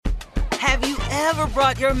Have you ever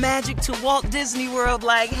brought your magic to Walt Disney World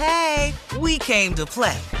like, hey, we came to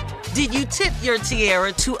play? Did you tip your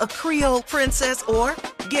tiara to a Creole princess or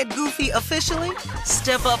get goofy officially?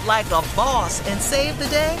 Step up like a boss and save the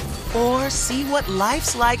day? Or see what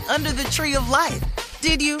life's like under the tree of life?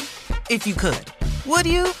 Did you? If you could. Would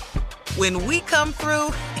you? When we come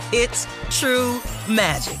through, it's true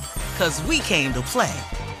magic. 'Cause we came to play.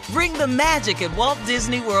 Bring the magic at Walt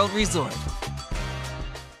Disney World Resort.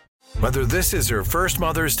 Whether this is her first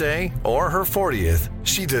Mother's Day or her 40th,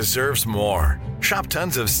 she deserves more. Shop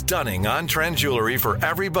tons of stunning on-trend jewelry for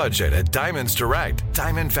every budget at Diamonds Direct.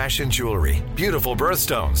 Diamond fashion jewelry, beautiful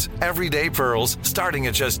birthstones, everyday pearls starting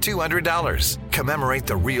at just $200. Commemorate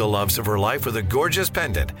the real loves of her life with a gorgeous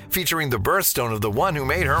pendant featuring the birthstone of the one who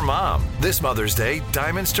made her mom. This Mother's Day,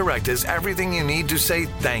 Diamonds Direct is everything you need to say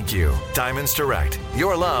thank you. Diamonds Direct,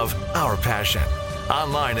 your love, our passion.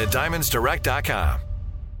 Online at diamondsdirect.com.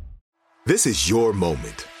 This is your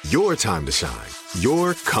moment, your time to shine,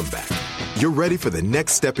 your comeback. You're ready for the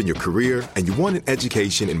next step in your career, and you want an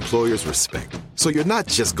education employers respect. So you're not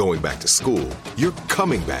just going back to school, you're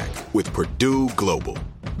coming back with Purdue Global.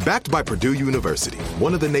 Backed by Purdue University,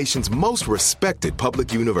 one of the nation's most respected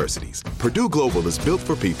public universities, Purdue Global is built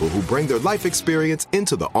for people who bring their life experience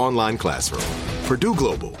into the online classroom. Purdue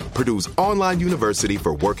Global, Purdue's online university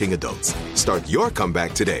for working adults. Start your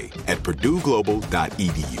comeback today at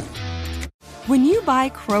purdueglobal.edu. When you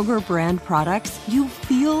buy Kroger brand products, you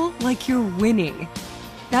feel like you're winning.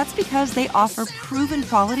 That's because they offer proven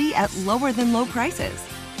quality at lower than low prices.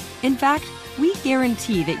 In fact, we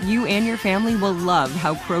guarantee that you and your family will love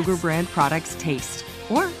how Kroger brand products taste,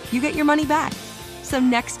 or you get your money back. So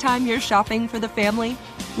next time you're shopping for the family,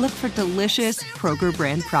 look for delicious Kroger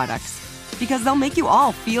brand products, because they'll make you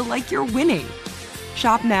all feel like you're winning.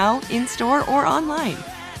 Shop now, in-store, or online.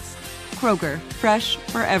 Kroger, fresh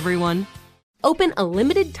for everyone. Open a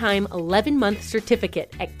limited-time 11-month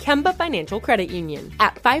certificate at Kemba Financial Credit Union.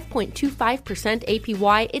 At 5.25%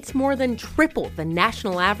 APY, it's more than triple the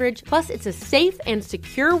national average, plus it's a safe and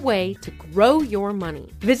secure way to grow your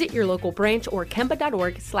money. Visit your local branch or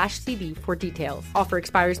kemba.org/cb for details. Offer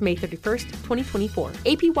expires May 31st, 2024.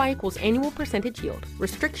 APY equals annual percentage yield.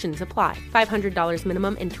 Restrictions apply. $500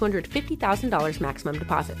 minimum and $250,000 maximum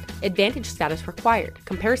deposit. Advantage status required.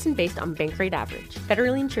 Comparison based on bank rate average.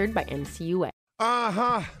 Federally insured by NCUA.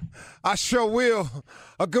 I sure will.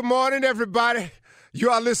 Good morning, everybody. You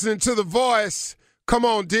are listening to The Voice. Come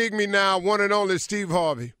on, dig me now. One and only Steve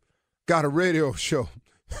Harvey. Got a radio show.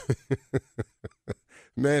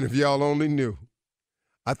 Man, if y'all only knew.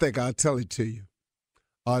 I think I'll tell it to you.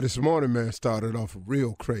 This morning, man, started off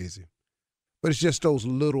real crazy. But it's just those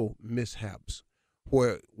little mishaps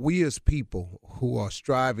where we as people who are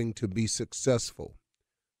striving to be successful,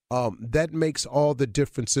 that makes all the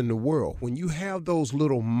difference in the world. When you have those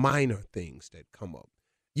little minor things that come up,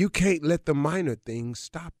 you can't let the minor things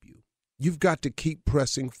stop you. You've got to keep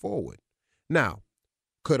pressing forward. Now,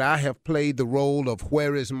 could I have played the role of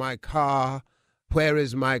where is my car? Where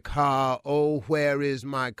is my car? Oh, where is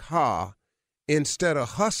my car? Instead of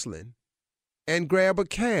hustling and grab a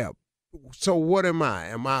cab. So what am I?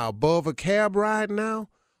 Am I above a cab ride now?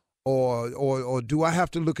 Or do I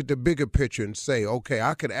have to look at the bigger picture and say, okay,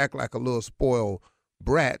 I could act like a little spoiled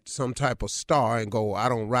brat, some type of star, and go, I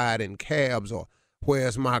don't ride in cabs, or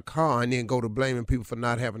where's my car, and then go to blaming people for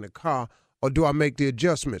not having a car? Or do I make the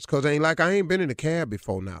adjustments? Because ain't like I ain't been in a cab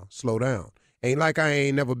before now. Slow down. Ain't like I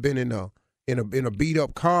ain't never been in a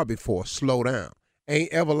beat-up car before. Slow down.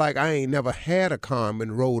 Ain't ever like I ain't never had a car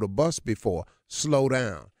and rode a bus before. Slow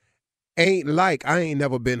down. Ain't like I ain't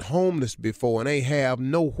never been homeless before and ain't have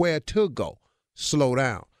nowhere to go. Slow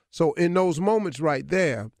down. So in those moments right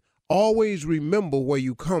there, always remember where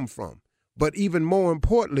you come from. But even more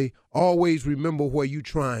importantly, always remember where you're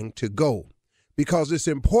trying to go. Because it's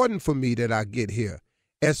important for me that I get here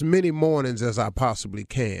as many mornings as I possibly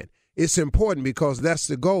can. It's important because that's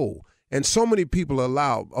the goal. And so many people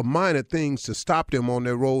allow minor things to stop them on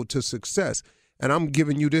their road to success. And I'm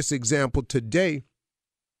giving you this example today,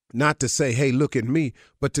 not to say, hey, look at me,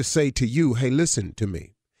 but to say to you, hey, listen to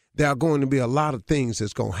me. There are going to be a lot of things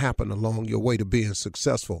that's going to happen along your way to being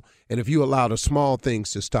successful. And if you allow the small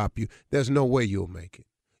things to stop you, there's no way you'll make it.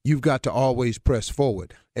 You've got to always press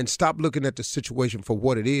forward and stop looking at the situation for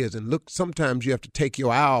what it is. And look, sometimes you have to take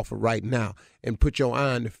your eye off of right now and put your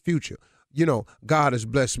eye on the future. You know, God has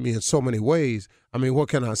blessed me in so many ways. I mean, what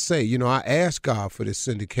can I say? You know, I asked God for this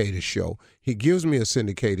syndicated show. He gives me a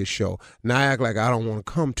syndicated show. Now I act like I don't want to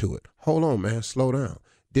come to it. Hold on, man. Slow down.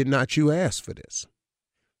 Did not you ask for this?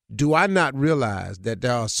 Do I not realize that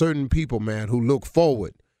there are certain people, man, who look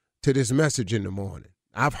forward to this message in the morning?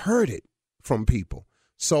 I've heard it. from people.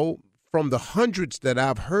 So from the hundreds that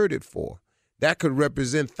I've heard it for, that could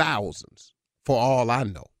represent thousands for all I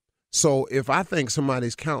know. So if I think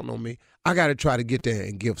somebody's counting on me, I got to try to get there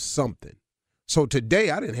and give something. So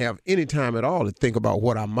today I didn't have any time at all to think about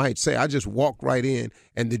what I might say. I just walked right in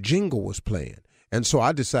and the jingle was playing. And so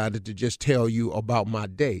I decided to just tell you about my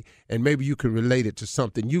day, and maybe you can relate it to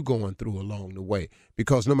something you're going through along the way.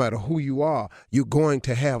 Because no matter who you are, you're going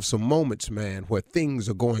to have some moments, man, where things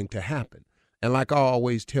are going to happen. And like I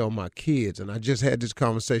always tell my kids, and I just had this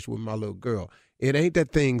conversation with my little girl, it ain't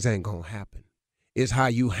that things ain't going to happen. It's how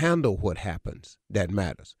you handle what happens that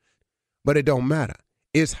matters. But it don't matter.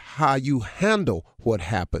 It's how you handle what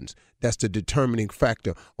happens that's the determining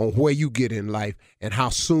factor on where you get in life and how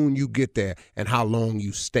soon you get there and how long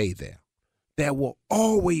you stay there. There will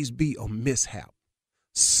always be a mishap,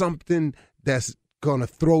 something that's going to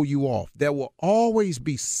throw you off. There will always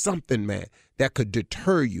be something, man, that could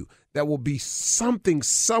deter you. There will be something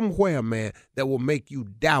somewhere, man, that will make you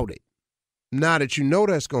doubt it. Now that you know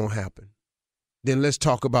that's going to happen, then let's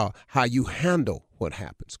talk about how you handle what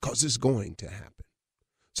happens, because it's going to happen.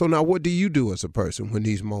 So now what do you do as a person when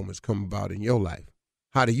these moments come about in your life?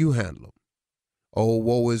 How do you handle them? Oh,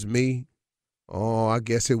 woe is me. Oh, I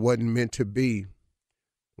guess it wasn't meant to be.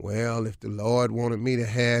 Well, if the Lord wanted me to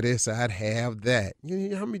have this, I'd have that. Do you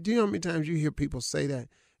know how many times you hear people say that?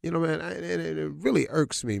 You know, man, and it really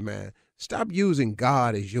irks me, man. Stop using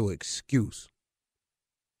God as your excuse.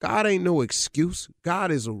 God ain't no excuse.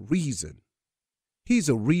 God is a reason. He's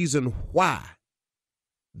a reason why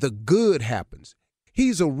the good happens.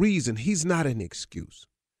 He's a reason. He's not an excuse.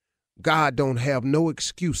 God don't have no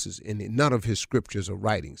excuses in it. None of his scriptures or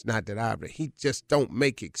writings. Not that I've read. He just don't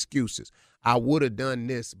make excuses. I would have done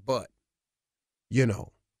this, but, you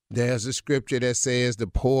know, there's a scripture that says the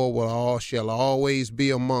poor shall always be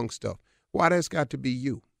amongst us. Why, that's got to be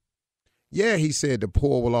you. Yeah, he said the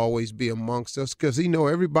poor will always be amongst us because he know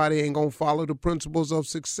everybody ain't going to follow the principles of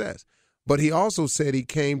success. But he also said he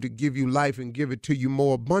came to give you life and give it to you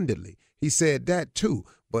more abundantly. He said that too.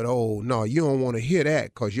 But, oh, no, you don't want to hear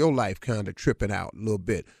that because your life kind of tripping out a little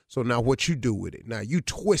bit. So now what you do with it? Now you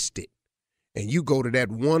twist it and you go to that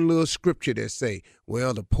one little scripture that say,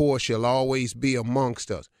 well, the poor shall always be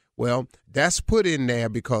amongst us. Well, that's put in there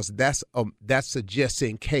because that's a just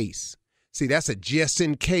in case. See, that's a just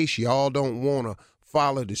in case y'all don't want to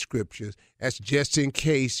follow the scriptures. That's just in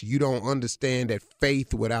case you don't understand that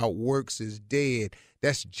faith without works is dead.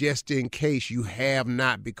 That's just in case you have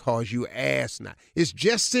not because you ask not. It's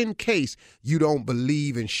just in case you don't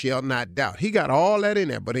believe and shall not doubt. He got all that in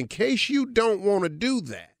there. But in case you don't want to do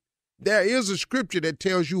that, there is a scripture that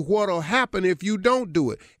tells you what will happen if you don't do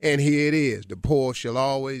it. And here it is. The poor shall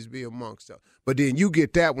always be amongst us. But then you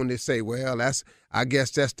get that one that say, well, I guess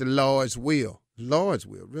that's the Lord's will. Lord's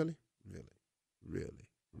will, really?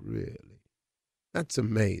 Really? That's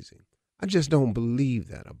amazing. I just don't believe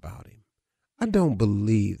that about him. I don't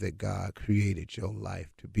believe that God created your life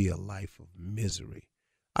to be a life of misery.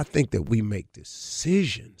 I think that we make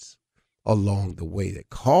decisions along the way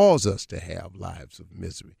that cause us to have lives of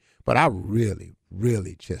misery. But I really,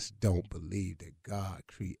 really just don't believe that God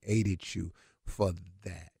created you for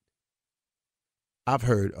that. I've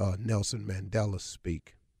heard Nelson Mandela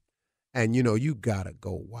speak. And, you know, you got to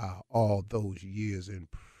go, wow, all those years in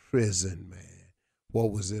prison, man.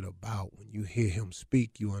 What was it about? When you hear him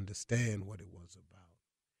speak, you understand what it was about.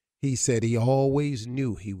 He said he always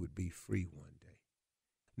knew he would be free one day.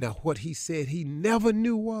 Now, what he said he never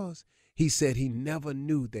knew was, he said he never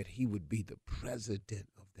knew that he would be the president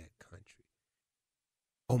of that country.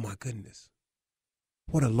 Oh, my goodness.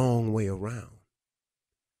 What a long way around.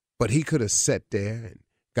 But he could have sat there and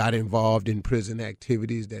got involved in prison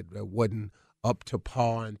activities that wasn't up to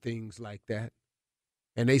par and things like that.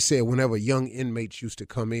 And they said whenever young inmates used to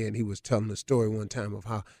come in, he was telling a story one time of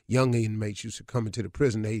how young inmates used to come into the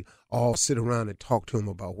prison. They all sit around and talk to him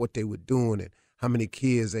about what they were doing and how many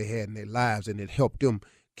kids they had in their lives. And it helped them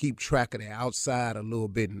keep track of their outside a little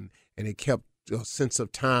bit. And it kept a sense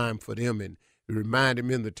of time for them. And it reminded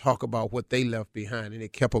them to talk about what they left behind. And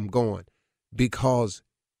it kept them going because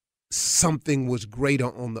something was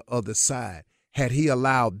greater on the other side. Had he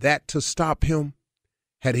allowed that to stop him,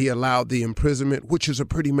 had he allowed the imprisonment, which is a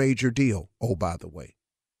pretty major deal, oh, by the way,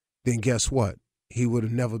 then guess what? He would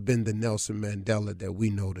have never been the Nelson Mandela that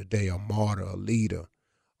we know today, a martyr, a leader,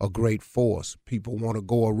 a great force. People want to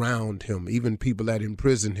go around him. Even people that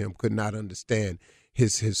imprisoned him could not understand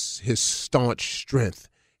his staunch strength,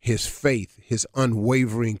 his faith, his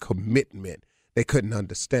unwavering commitment. They couldn't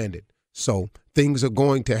understand it. So things are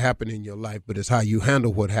going to happen in your life, but it's how you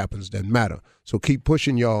handle what happens that matter. So keep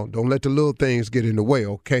pushing, y'all. Don't let the little things get in the way,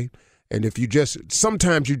 okay? And if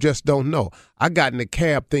sometimes you just don't know. I got in the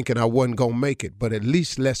cab thinking I wasn't going to make it, but at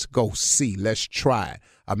least let's go see. Let's try.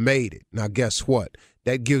 I made it. Now, guess what?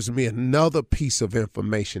 That gives me another piece of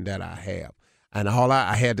information that I have. And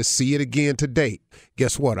I had to see it again today.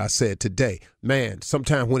 Guess what? I said today, man,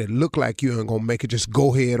 sometimes when it look like you ain't going to make it, just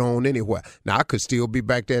go head on anywhere. Now, I could still be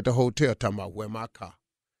back there at the hotel talking about where my car.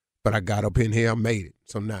 But I got up in here, I made it.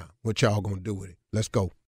 So now, what y'all going to do with it? Let's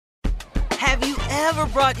go. Have you ever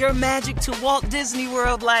brought your magic to Walt Disney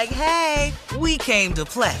World like, hey, we came to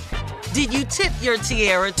play? Did you tip your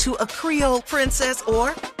tiara to a Creole princess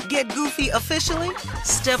or get goofy officially?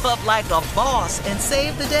 Step up like a boss and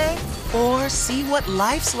save the day? Or see what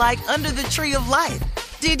life's like under the tree of life?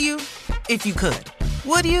 Did you? If you could.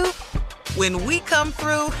 Would you? When we come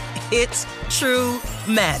through, it's true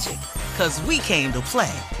magic. 'Cause we came to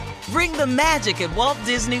play. Bring the magic at Walt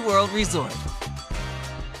Disney World Resort.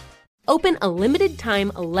 Open a limited-time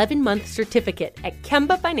 11-month certificate at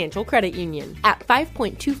Kemba Financial Credit Union. At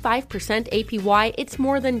 5.25% APY, it's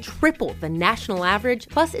more than triple the national average,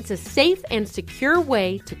 plus it's a safe and secure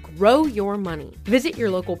way to grow your money. Visit your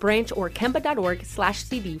local branch or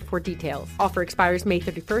kemba.org/CD for details. Offer expires May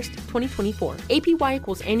 31st, 2024. APY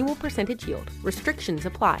equals annual percentage yield. Restrictions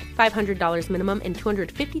apply. $500 minimum and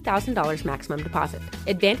 $250,000 maximum deposit.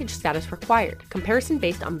 Advantage status required. Comparison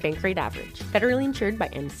based on bank rate average. Federally insured by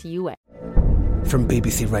NCUA. From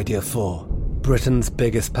BBC Radio 4, Britain's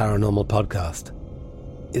biggest paranormal podcast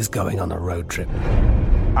is going on a road trip.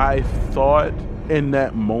 I thought in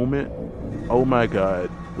that moment, oh my God,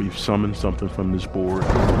 we've summoned something from this board.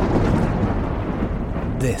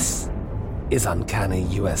 This is Uncanny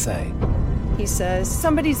USA. He says,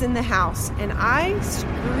 somebody's in the house, and I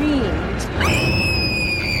screamed.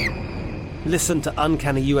 Listen to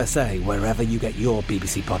Uncanny USA wherever you get your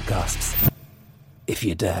BBC podcasts, if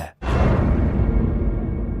you dare.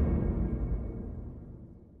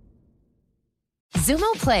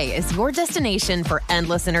 Xumo Play is your destination for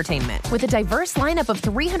endless entertainment. With a diverse lineup of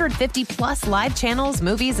 350-plus live channels,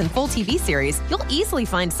 movies, and full TV series, you'll easily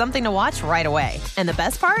find something to watch right away. And the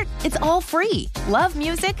best part? It's all free. Love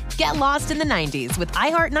music? Get lost in the 90s with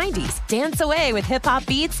iHeart 90s. Dance away with hip-hop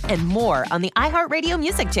beats and more on the iHeartRadio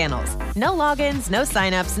music channels. No logins, no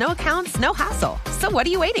signups, no accounts, no hassle. So what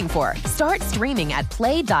are you waiting for? Start streaming at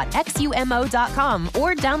play.xumo.com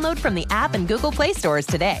or download from the app and Google Play stores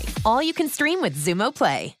today. All you can stream with Xumo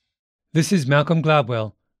Play. This is Malcolm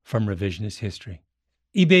Gladwell from Revisionist History.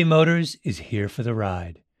 eBay Motors is here for the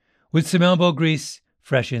ride. With some elbow grease,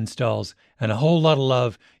 fresh installs, and a whole lot of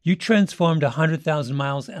love, you transformed 100,000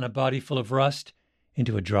 miles and a body full of rust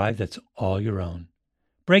into a drive that's all your own.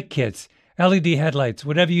 Brake kits, LED headlights,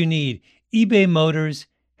 whatever you need, eBay Motors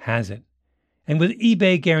has it. And with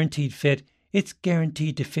eBay Guaranteed Fit, it's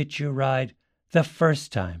guaranteed to fit your ride the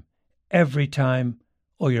first time, every time,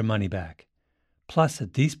 or your money back. Plus,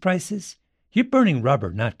 at these prices, you're burning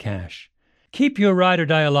rubber, not cash. Keep your ride or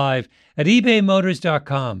die alive at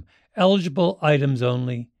ebaymotors.com. Eligible items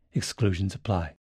only. Exclusions apply.